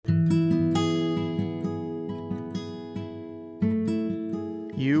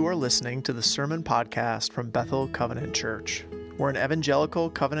You are listening to the Sermon Podcast from Bethel Covenant Church. We're an evangelical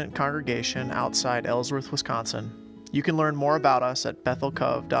covenant congregation outside Ellsworth, Wisconsin. You can learn more about us at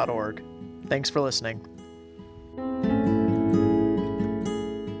bethelcov.org. Thanks for listening.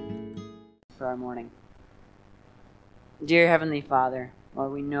 For our morning. Dear Heavenly Father,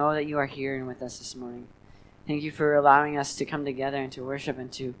 Lord, we know that you are here and with us this morning. Thank you for allowing us to come together and to worship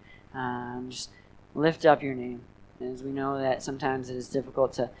and to just lift up your name. As we know that sometimes it is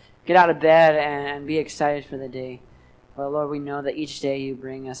difficult to get out of bed and be excited for the day. But Lord, we know that each day you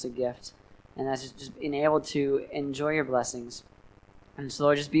bring us a gift. And that's just being able to enjoy your blessings. And so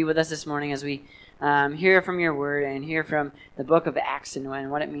Lord, just be with us this morning as we hear from your word and hear from the book of Acts and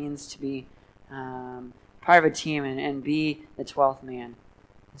what it means to be part of a team and be the 12th man.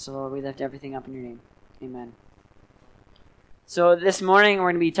 And so Lord, we lift everything up in your name. Amen. So this morning we're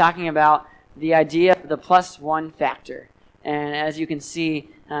going to be talking about the idea of the +1 factor. And as you can see,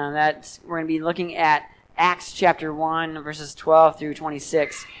 we're going to be looking at Acts chapter 1, verses 12 through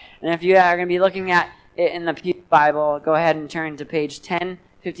 26. And if you are going to be looking at it in the Pew Bible, go ahead and turn to page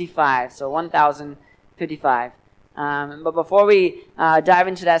 1055, so 1055. But before we dive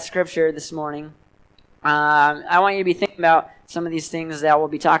into that scripture this morning, I want you to be thinking about some of these things that we'll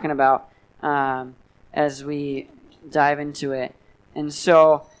be talking about as we dive into it. And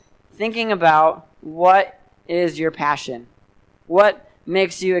so, thinking about what is your passion? What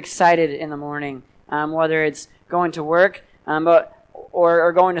makes you excited in the morning? Whether it's going to work,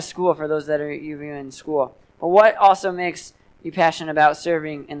 or going to school for those that are even in school. But what also makes you passionate about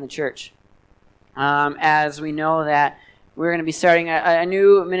serving in the church? As we know that we're going to be starting a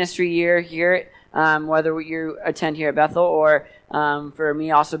new ministry year here, whether you attend here at Bethel or for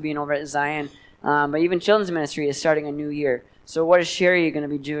me also being over at Zion. But even children's ministry is starting a new year. So what is Sherry going to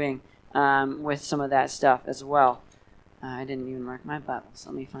be doing with some of that stuff as well? I didn't even mark my Bible, so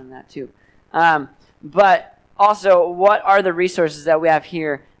let me find that too. But also, what are the resources that we have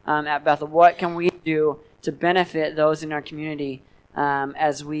here at Bethel? What can we do to benefit those in our community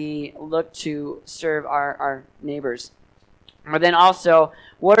as we look to serve our neighbors? But then also,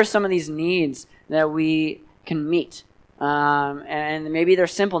 what are some of these needs that we can meet? And maybe they're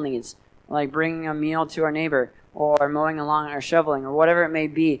simple needs, like bringing a meal to our neighbor, or mowing the lawn, or shoveling, or whatever it may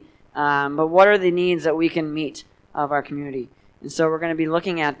be. But what are the needs that we can meet of our community? And so we're going to be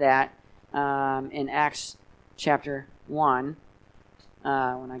looking at that in Acts chapter 1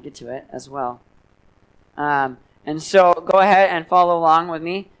 when I get to it as well. And so go ahead and follow along with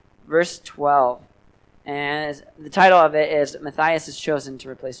me. Verse 12. And the title of it is Matthias is chosen to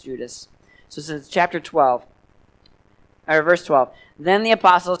replace Judas. So this is chapter 12, or verse 12. Then the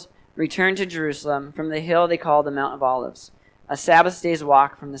apostles returned to Jerusalem from the hill they called the Mount of Olives, a Sabbath day's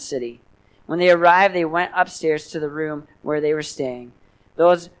walk from the city. When they arrived, they went upstairs to the room where they were staying.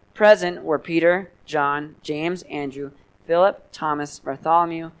 Those present were Peter, John, James, Andrew, Philip, Thomas,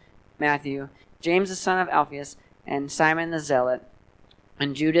 Bartholomew, Matthew, James the son of Alphaeus, and Simon the Zealot,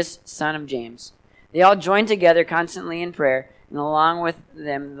 and Judas, son of James. They all joined together constantly in prayer, and along with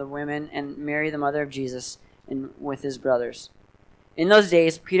them the women and Mary the mother of Jesus, and with his brothers. In those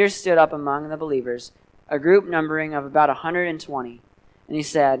days, Peter stood up among the believers, a group numbering of about 120, and he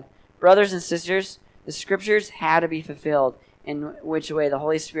said, "Brothers and sisters, the scriptures had to be fulfilled in which way the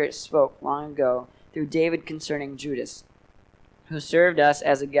Holy Spirit spoke long ago through David concerning Judas, who served us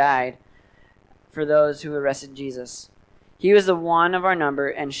as a guide for those who arrested Jesus. He was the one of our number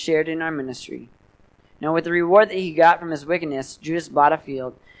and shared in our ministry. Now with the reward that he got from his wickedness, Judas bought a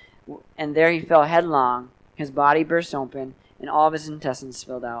field, and there he fell headlong. His body burst open, and all of his intestines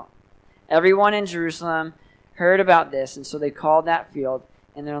spilled out. Everyone in Jerusalem heard about this, and so they called that field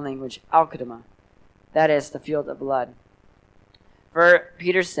in their language Al-Qudama, that is, the field of blood. For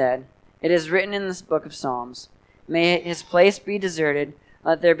Peter said, 'It is written in this book of Psalms, may his place be deserted,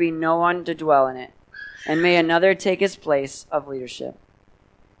 let there be no one to dwell in it, and may another take his place of leadership.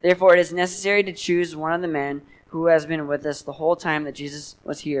 Therefore it is necessary to choose one of the men who has been with us the whole time that Jesus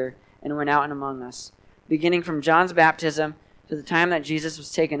was here and went out and among us, beginning from John's baptism to the time that Jesus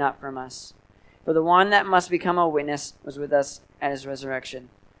was taken up from us. For the one that must become a witness was with us at his resurrection.'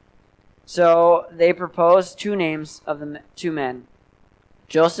 So they proposed two names of the two men,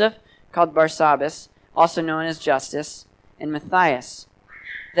 Joseph, called Barsabbas, also known as Justus, and Matthias.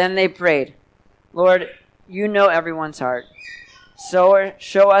 Then they prayed, 'Lord, you know everyone's heart. So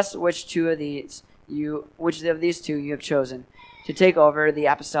show us which of these two you have chosen to take over the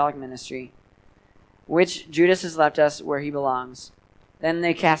apostolic ministry, which Judas has left us where he belongs.' Then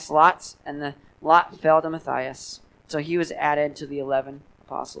they cast lots, and the lot fell to Matthias. So he was added to the 11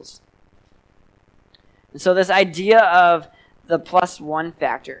 apostles." And so this idea of the +1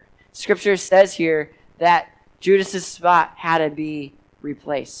 factor. Scripture says here that Judas's spot had to be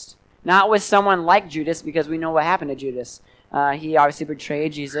replaced. Not with someone like Judas, because we know what happened to Judas. He obviously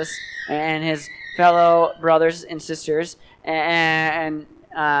betrayed Jesus and his fellow brothers and sisters and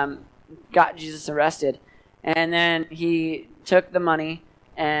got Jesus arrested. And then he took the money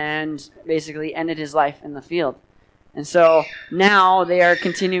and basically ended his life in the field. And so now they are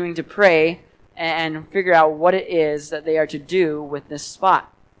continuing to pray and figure out what it is that they are to do with this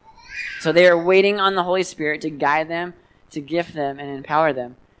spot. So they are waiting on the Holy Spirit to guide them, to gift them, and empower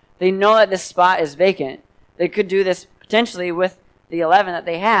them. They know that this spot is vacant. They could do this potentially with the 11 that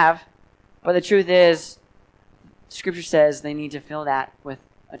they have, but the truth is, Scripture says they need to fill that with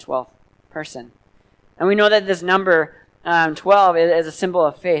a 12th person. And we know that this number 12 is a symbol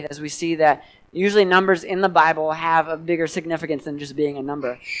of faith, as we see that usually numbers in the Bible have a bigger significance than just being a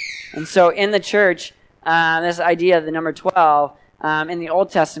number. And so in the church, this idea of the number 12, in the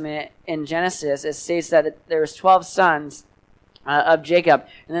Old Testament, in Genesis, it states that there was 12 sons of Jacob,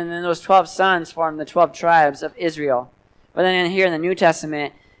 and then those 12 sons formed the 12 tribes of Israel. But then here in the New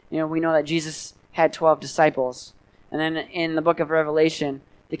Testament, we know that Jesus had 12 disciples. And then in the book of Revelation,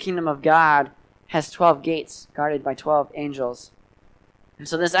 the kingdom of God has 12 gates guarded by 12 angels. And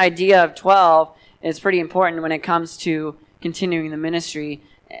so this idea of 12 is pretty important when it comes to continuing the ministry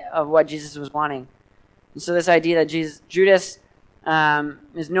of what Jesus was wanting. And so this idea that Judas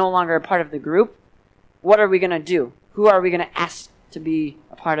is no longer a part of the group, what are we going to do? Who are we going to ask to be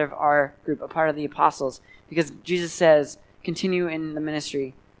a part of our group, a part of the apostles? Because Jesus says, continue in the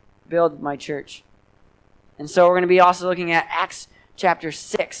ministry, build my church. And so we're going to be also looking at Acts chapter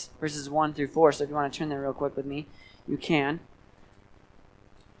 6, verses 1 through 4. So if you want to turn there real quick with me, you can.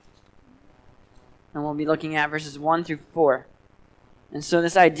 And we'll be looking at verses 1 through 4. And so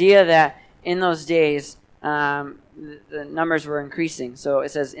this idea that in those days, the numbers were increasing. So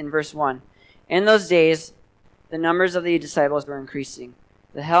it says in verse 1, in those days, the numbers of the disciples were increasing.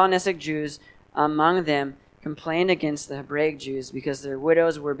 The Hellenistic Jews among them complained against the Hebraic Jews because their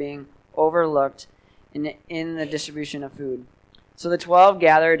widows were being overlooked in the distribution of food. So the 12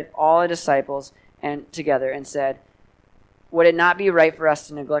 gathered all the disciples together and said, would it not be right for us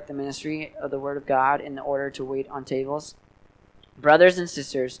to neglect the ministry of the word of God in order to wait on tables? Brothers and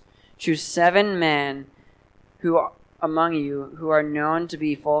sisters, choose 7 men among you who are known to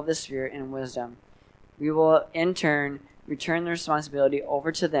be full of the Spirit and wisdom. We will in turn return the responsibility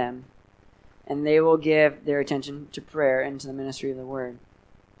over to them, and they will give their attention to prayer and to the ministry of the word.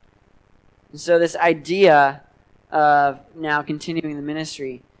 And so this idea of now continuing the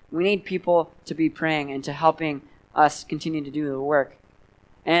ministry, we need people to be praying and to helping us continue to do the work.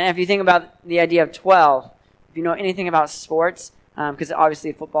 And if you think about the idea of 12, if you know anything about sports, because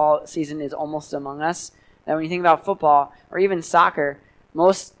obviously football season is almost among us, that when you think about football or even soccer,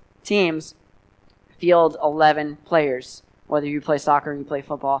 most teams field 11 players, whether you play soccer or you play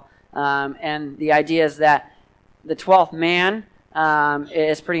football. And the idea is that the 12th man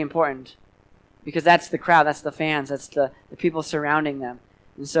is pretty important because that's the crowd, that's the fans, that's the people surrounding them.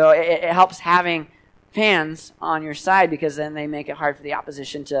 And so it helps having fans on your side because then they make it hard for the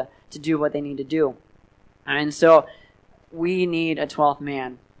opposition to do what they need to do. And so we need a 12th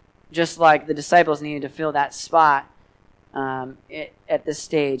man, just like the disciples needed to fill that spot at this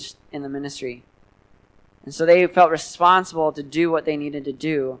stage in the ministry. And so they felt responsible to do what they needed to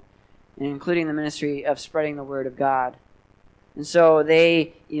do, including the ministry of spreading the word of God. And so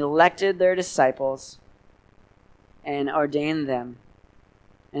they elected their disciples and ordained them.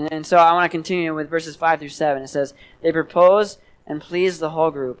 And so I want to continue with verses 5 through 7. It says, they proposed and pleased the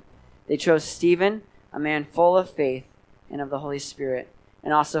whole group. They chose Stephen, a man full of faith and of the Holy Spirit,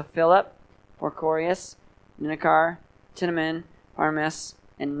 and also Philip, Prochorus, Nicanor, Timon, Parmenas,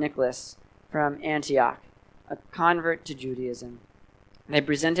 and Nicholas from Antioch, a convert to Judaism. They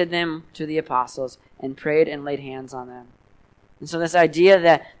presented them to the apostles and prayed and laid hands on them. And so this idea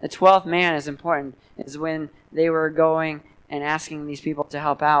that the 12th man is important is when they were going and asking these people to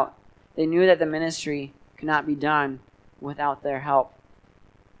help out. They knew that the ministry could not be done without their help.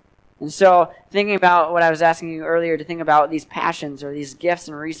 And so thinking about what I was asking you earlier, to think about these passions or these gifts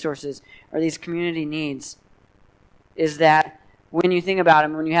and resources or these community needs, is that when you think about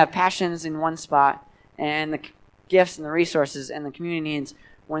them, when you have passions in one spot and the gifts and the resources and the community needs,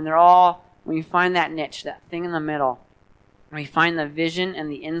 when you find that niche, that thing in the middle, when you find the vision and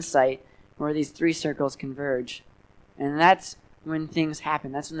the insight where these 3 circles converge. And that's when things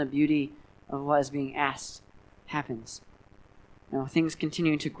happen. That's when the beauty of what is being asked happens. Things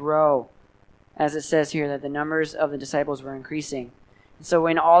continue to grow, as it says here, that the numbers of the disciples were increasing. And so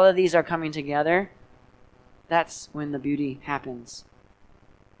when all of these are coming together, that's when the beauty happens.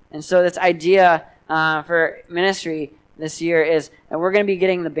 And so this idea for ministry this year is that we're going to be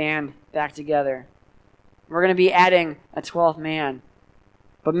getting the band back together. We're going to be adding a 12th man.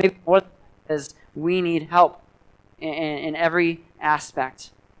 But maybe more is we need help in every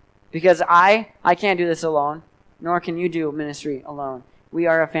aspect. Because I can't do this alone, nor can you do ministry alone. We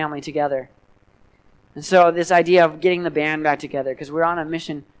are a family together. And so this idea of getting the band back together, because we're on a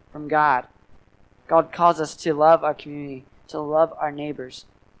mission from God. God calls us to love our community, to love our neighbors.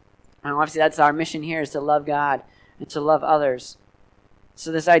 And obviously that's our mission here, is to love God and to love others.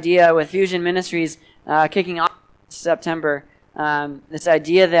 So this idea with Fusion Ministries kicking off in September, this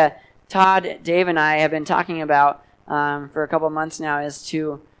idea that Todd, Dave, and I have been talking about for a couple of months now is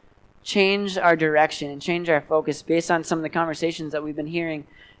to change our direction and change our focus based on some of the conversations that we've been hearing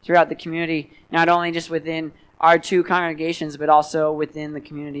throughout the community, not only just within our two congregations, but also within the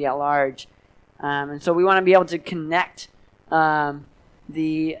community at large. And so we want to be able to connect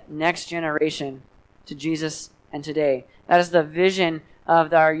the next generation to Jesus and today. That is the vision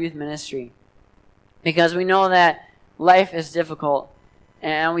of our youth ministry. Because we know that life is difficult,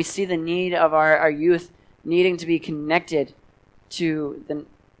 and we see the need of our youth needing to be connected to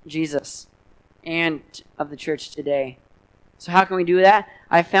Jesus and of the church today. So how can we do that?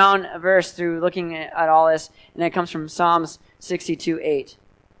 I found a verse through looking at all this, and it comes from Psalms 62:8.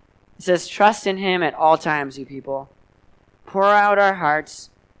 It says, "Trust in him at all times, you people. Pour out our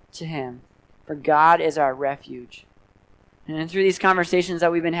hearts to him, for God is our refuge." And through these conversations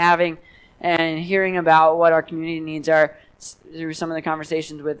that we've been having and hearing about what our community needs are, through some of the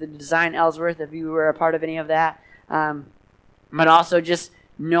conversations with the Design Ellsworth, if you were a part of any of that, but also just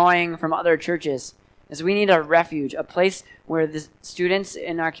knowing from other churches, is we need a refuge, a place where the students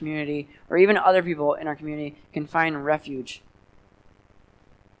in our community, or even other people in our community, can find refuge.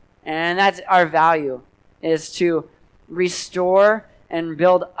 And that's our value, is to restore and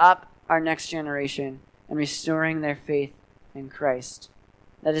build up our next generation and restoring their faith in Christ.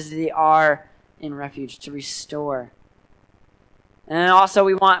 That is the R in refuge, to restore. And then also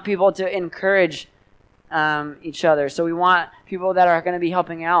we want people to encourage each other. So we want people that are going to be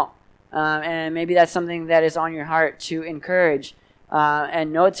helping out. And maybe that's something that is on your heart to encourage.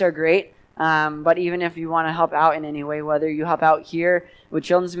 And notes are great. But even if you want to help out in any way, whether you help out here with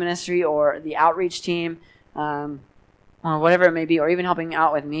children's ministry or the outreach team, or whatever it may be, or even helping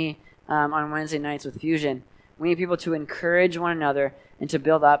out with me on Wednesday nights with Fusion, we need people to encourage one another and to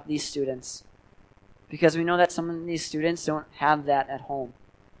build up these students. Because we know that some of these students don't have that at home.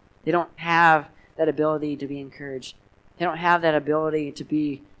 They don't have that ability to be encouraged. They don't have that ability to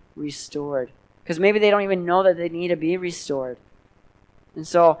be restored. Because maybe they don't even know that they need to be restored. And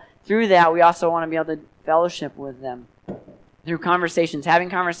so through that, we also want to be able to fellowship with them. Through conversations, having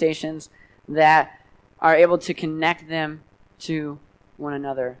conversations that are able to connect them to one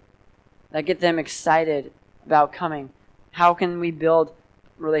another. That get them excited about coming. How can we build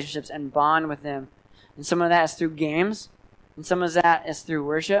relationships and bond with them? And some of that is through games, and some of that is through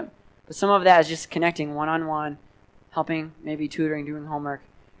worship, but some of that is just connecting one-on-one, helping, maybe tutoring, doing homework,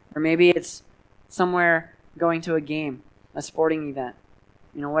 or maybe it's somewhere going to a game, a sporting event.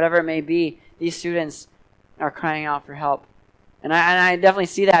 Whatever it may be, these students are crying out for help. And I definitely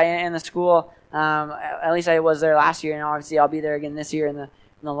see that in the school. At least I was there last year, and obviously I'll be there again this year in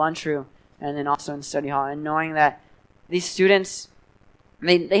the lunchroom, and then also in study hall, and knowing that these students,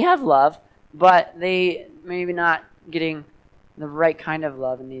 they have love, but they maybe not getting the right kind of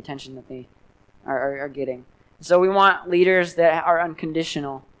love and the attention that they are getting. So we want leaders that are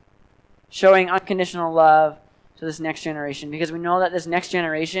unconditional, showing unconditional love to this next generation, because we know that this next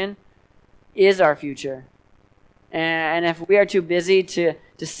generation is our future. And if we are too busy to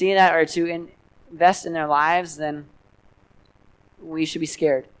see that or to invest in their lives, then we should be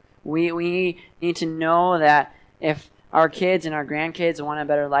scared. We need to know that if our kids and our grandkids want a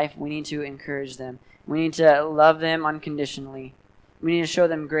better life, we need to encourage them. We need to love them unconditionally. We need to show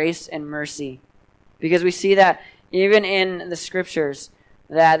them grace and mercy. Because we see that even in the scriptures,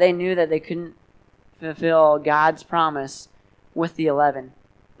 that they knew that they couldn't fulfill God's promise with the 11.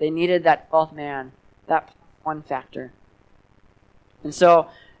 They needed that 12th man, that one factor. And so,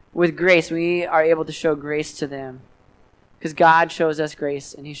 with grace, we are able to show grace to them. Because God shows us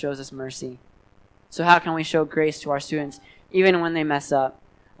grace and he shows us mercy. So how can we show grace to our students even when they mess up?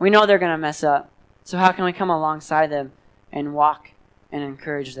 We know they're going to mess up. So how can we come alongside them and walk and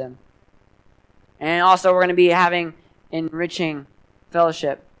encourage them? And also we're going to be having enriching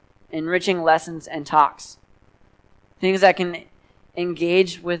fellowship, enriching lessons and talks. Things that can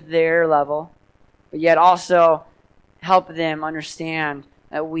engage with their level, but yet also help them understand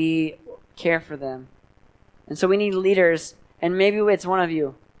that we care for them. And so we need leaders, and maybe it's one of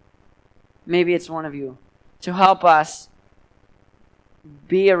you. Maybe it's one of you to help us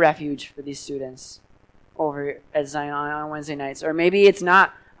be a refuge for these students over at Zion on Wednesday nights. Or maybe it's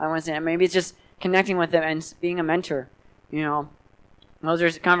not on Wednesday night. Maybe it's just connecting with them and being a mentor. Those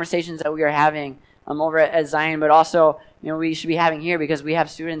are conversations that we are having over at Zion, but also we should be having here because we have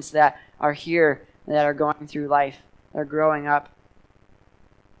students that are here that are going through life. They're growing up.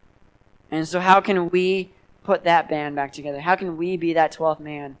 And so how can we put that band back together? How can we be that 12th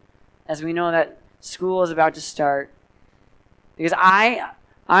man as we know that school is about to start? Because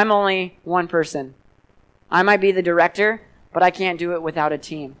I'm only one person. I might be the director, but I can't do it without a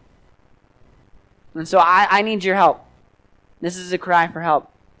team. And so I need your help. This is a cry for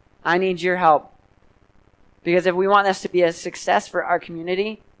help. I need your help. Because if we want this to be a success for our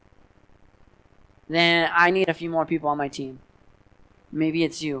community, then I need a few more people on my team. Maybe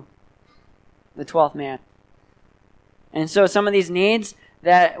it's you, the 12th man. And so some of these needs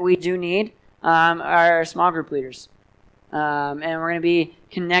that we do need are small group leaders. And we're going to be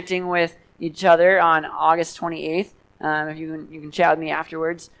connecting with each other on August 28th. If you can chat with me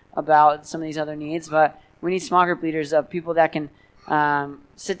afterwards about some of these other needs. But we need small group leaders of people that can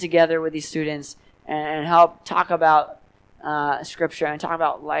sit together with these students and help talk about Scripture and talk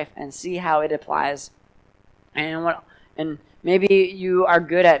about life and see how it applies. And maybe you are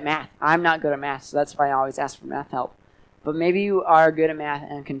good at math. I'm not good at math, so that's why I always ask for math help. But maybe you are good at math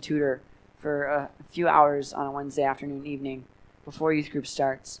and can tutor for a few hours on a Wednesday afternoon, evening before youth group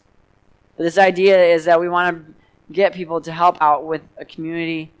starts. But this idea is that we want to get people to help out with a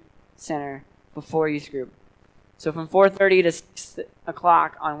community center before youth group. So from 4:30 to 6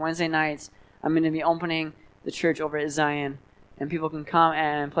 o'clock on Wednesday nights, I'm going to be opening the church over at Zion. And people can come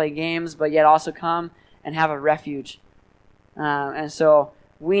and play games, but yet also come and have a refuge. And so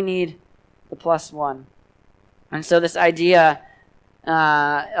we need the +1. And so this idea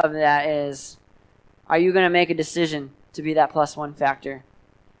of that is, are you going to make a decision to be that +1 factor?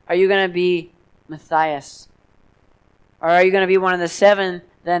 Are you going to be Matthias? Or are you going to be one of the 7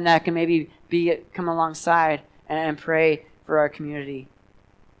 then that can maybe come alongside and pray for our community?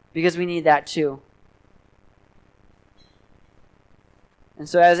 Because we need that too. And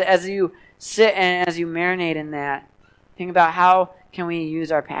so as you sit and as you marinate in that, think about how can we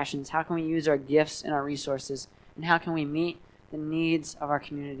use our passions? How can we use our gifts and our resources? And how can we meet the needs of our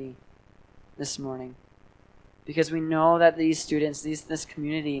community this morning? Because we know that these students, this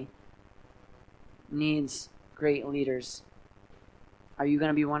community needs great leaders. Are you going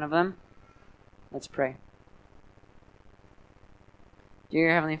to be one of them? Let's pray.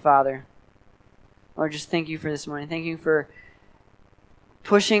 Dear Heavenly Father, Lord, just thank you for this morning. Thank you for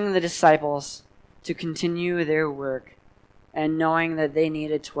pushing the disciples to continue their work and knowing that they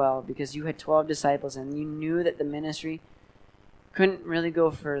needed 12 because you had 12 disciples and you knew that the ministry couldn't really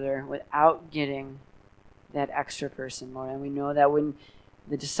go further without getting that extra person, Lord. And we know that when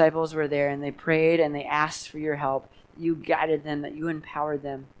the disciples were there and they prayed and they asked for your help, you guided them, that you empowered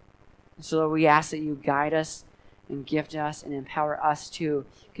them. And so, Lord, we ask that you guide us and gift us and empower us to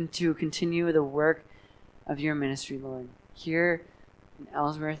continue the work of your ministry, Lord, here in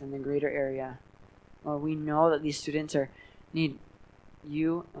Ellsworth and the greater area. Lord, we know that these students need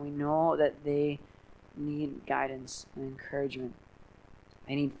you, and we know that they need guidance and encouragement.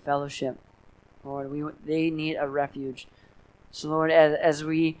 They need fellowship, Lord. They need a refuge. So, Lord, as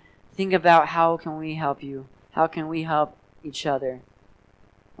we think about how can we help you, how can we help each other,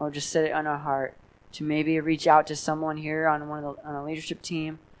 Lord, just set it on our heart to maybe reach out to someone here on on a leadership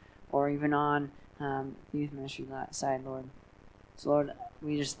team, or even on the youth ministry side, Lord. So, Lord,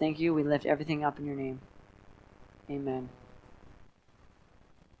 we just thank you. We lift everything up in your name. Amen.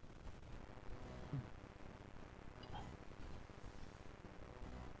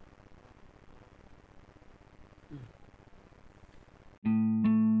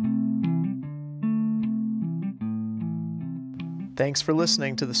 Thanks for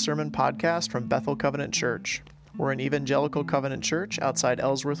listening to the sermon podcast from Bethel Covenant Church. We're an evangelical covenant church outside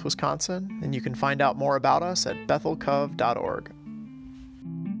Ellsworth, Wisconsin, and you can find out more about us at bethelcov.org.